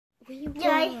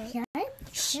Yeah.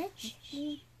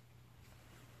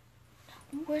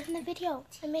 We're in the video.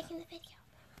 I'm making the video.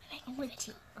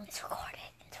 It's recording.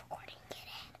 Get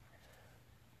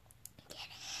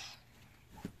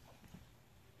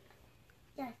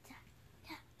in.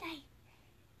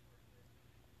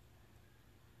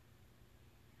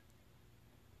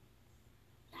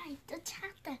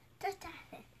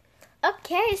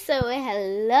 Okay, so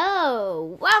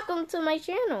hello. Welcome to my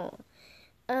channel.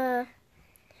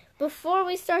 Before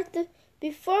we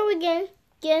get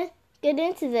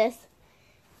into this,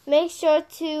 make sure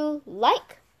to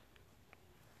like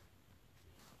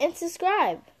and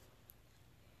subscribe.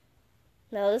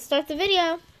 Now let's start the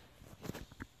video.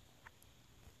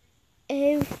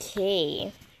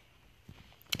 Okay.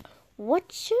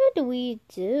 What should we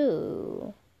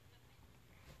do?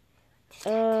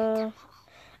 I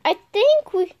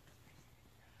think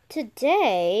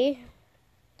today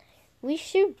we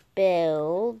should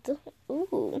build.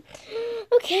 Ooh.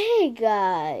 Okay,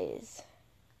 guys.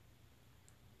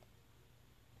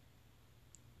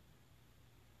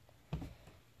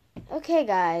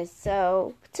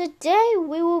 So today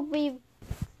we will be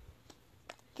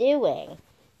doing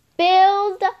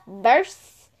build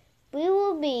verse. We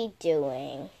will be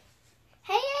doing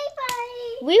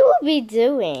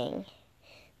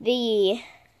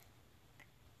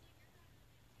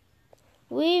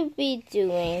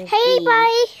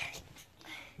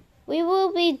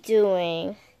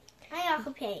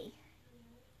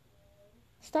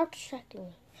Stop distracting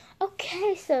me.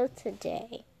 Okay, so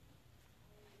today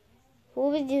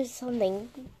we'll be doing something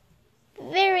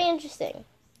very interesting.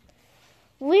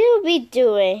 We'll be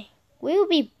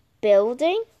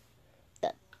building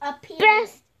the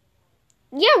best.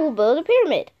 Yeah, we'll build a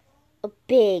pyramid. A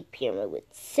big pyramid with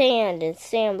sand and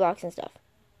sand blocks and stuff.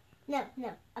 No.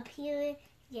 A pyramid,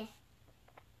 yeah.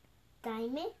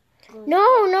 Diamond?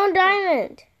 No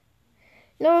diamond.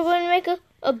 No, we're going to make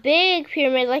a big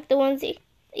pyramid like the ones the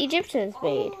Egyptians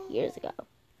made years ago.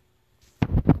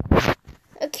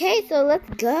 Okay, so let's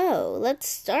go. Let's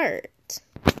start.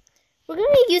 We're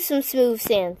going to use some smooth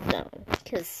sandstone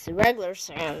because regular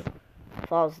sand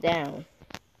falls down.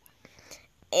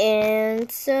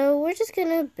 And so we're just going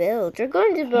to build. We're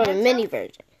going to build a mini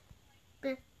version.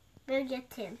 Build your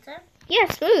tensor? Yeah,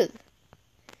 smooth.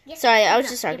 Yes. Sorry, I was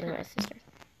just talking to my sister.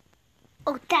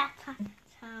 Oh, that part.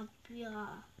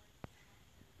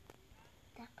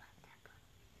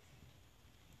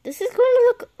 This is going to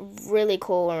look really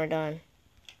cool when we're done.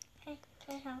 Hey,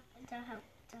 don't help.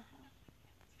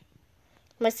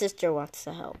 My sister wants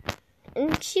to help.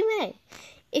 And she may.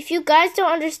 If you guys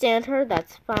don't understand her,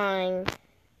 that's fine.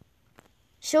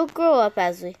 She'll grow up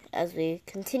as we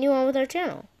continue on with our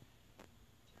channel.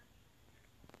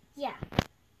 Yeah.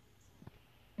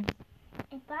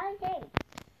 And by the way,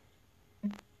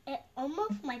 it's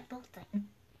almost my birthday.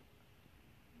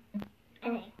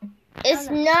 It's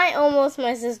not almost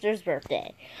my sister's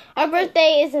birthday. Our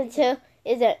birthday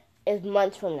is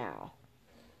months from now.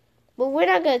 But we're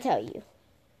not gonna tell you.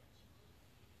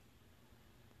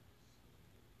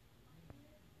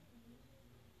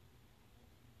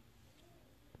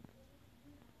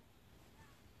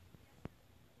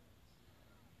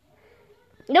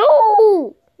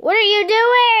 No! What are you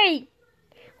doing?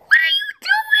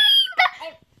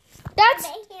 That's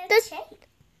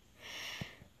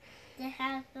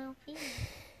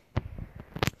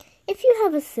if you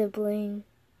have a sibling,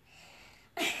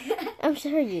 I'm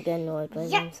sure you get annoyed by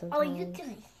them sometimes. Oh, you do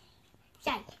it.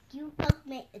 Yeah, you both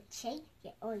make a shape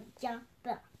on your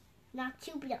block, not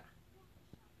two blocks.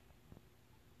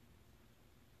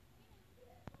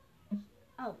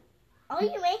 Oh, are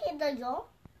you making the door?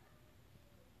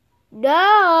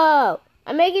 No,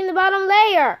 I'm making the bottom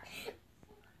layer.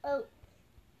 Oh,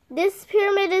 this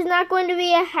pyramid is not going to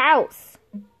be a house.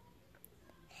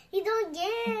 You don't get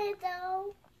it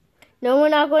though. No, we're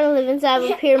not going to live inside of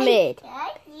a pyramid.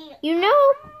 You know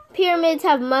pyramids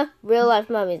have real life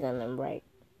mummies in them, right?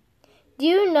 Do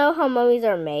you know how mummies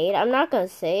are made? I'm not going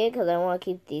to say it because I want to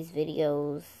keep these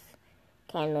videos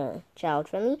kind of child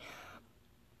friendly.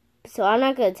 So I'm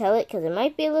not going to tell it because it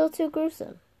might be a little too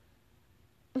gruesome.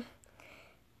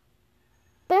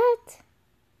 But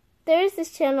there is this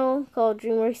channel called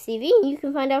DreamWorks TV and you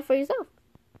can find out for yourself.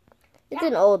 It's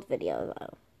an old video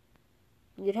though.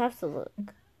 You'd have to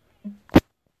look.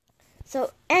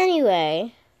 So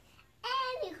anyway.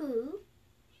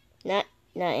 Not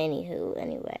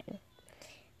anyway.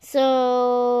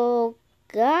 So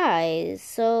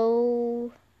guys,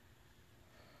 we're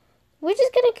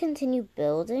just gonna continue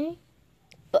building.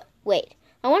 But wait,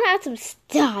 I wanna add some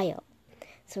style.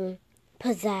 Some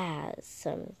pizzazz,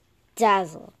 some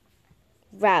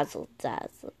razzle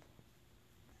dazzle.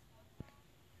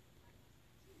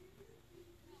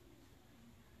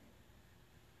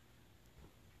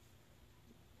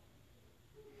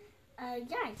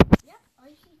 Yeah. What are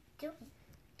you doing?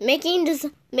 Making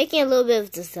a little bit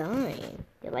of design.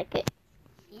 You like it?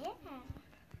 Yeah.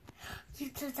 You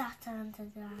did that on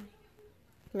design.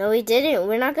 No, we didn't.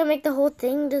 We're not gonna make the whole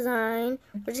thing design.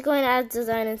 We're just going to add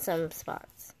design in some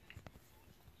spots.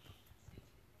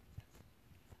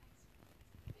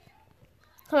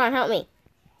 Come on, help me.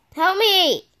 Help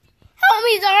me! Help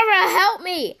me, Zara! Help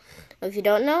me! If you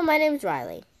don't know, my name's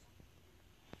Riley.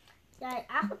 Yeah,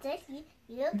 after this,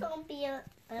 you're gonna be a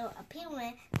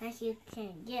pyramid that you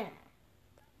can get.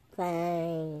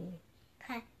 Fine.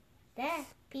 That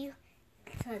people,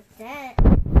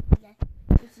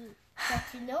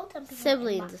 you know some people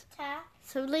Siblings.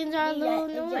 Siblings are a little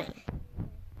annoying.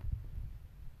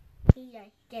 You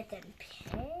get them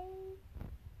paid,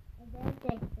 and then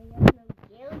they have no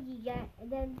guilt. You got, and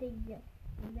then they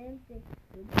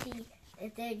see,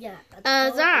 and then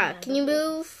Zara, can you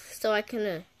move so I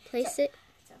can place it?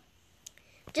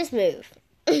 Just move.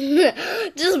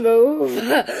 Just move.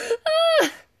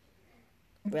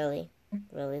 Really,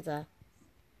 Zara?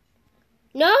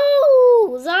 No,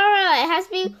 Zara. It has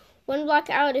to be one block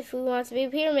out if we want it to be a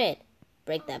pyramid.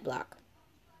 Break that block.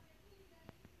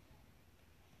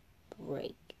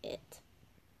 Break it.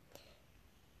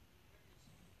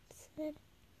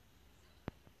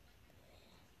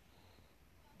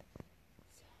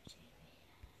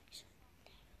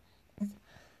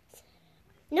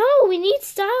 No, we need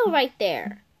style right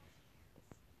there.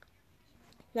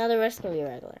 Now the rest can be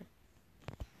regular.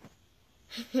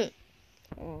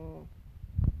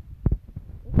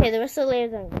 Okay, the rest of the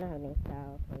layers aren't gonna have any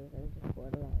style, so I'm just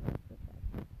bored of all this.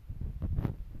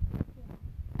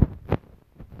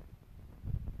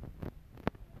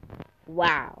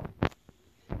 Wow.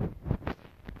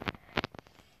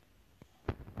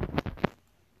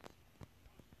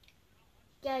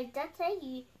 Yeah, that's how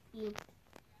you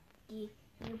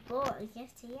bought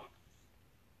against it.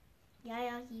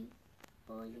 Yeah, you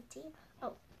bought your team.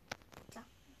 Oh.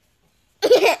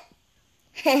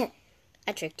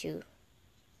 I tricked you.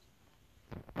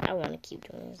 I want to keep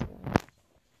doing this one.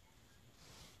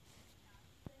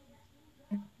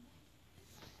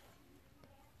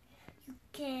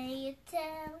 Can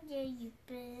tell? Yeah, you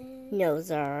been. No,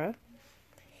 Zara.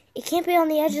 It can't be on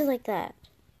the edges like that.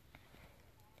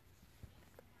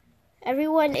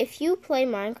 Everyone, if you play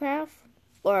Minecraft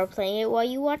or are playing it while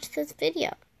you watch this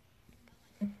video,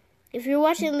 if you're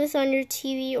watching this on your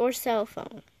TV or cell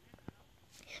phone,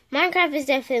 Minecraft is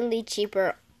definitely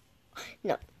cheaper.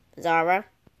 No, Zara.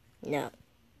 No.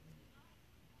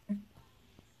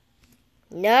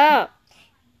 No.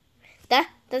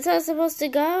 That's how it's supposed to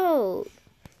go.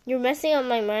 You're messing up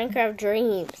my Minecraft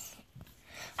dreams.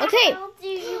 Okay.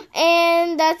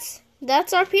 And that's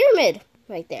our pyramid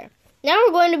right there. Now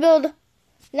we're going to build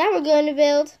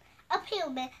a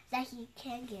pyramid that you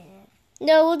can get.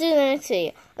 No, we'll do the next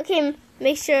video. Okay,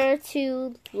 make sure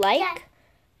to like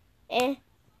and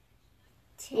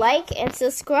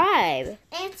subscribe.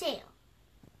 And tail.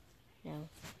 No.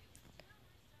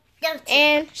 No tail.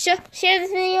 And share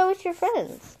this video with your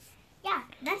friends. Yeah,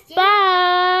 that's it.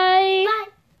 Bye. Bye.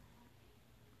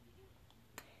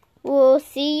 We'll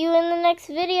see you in the next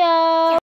video.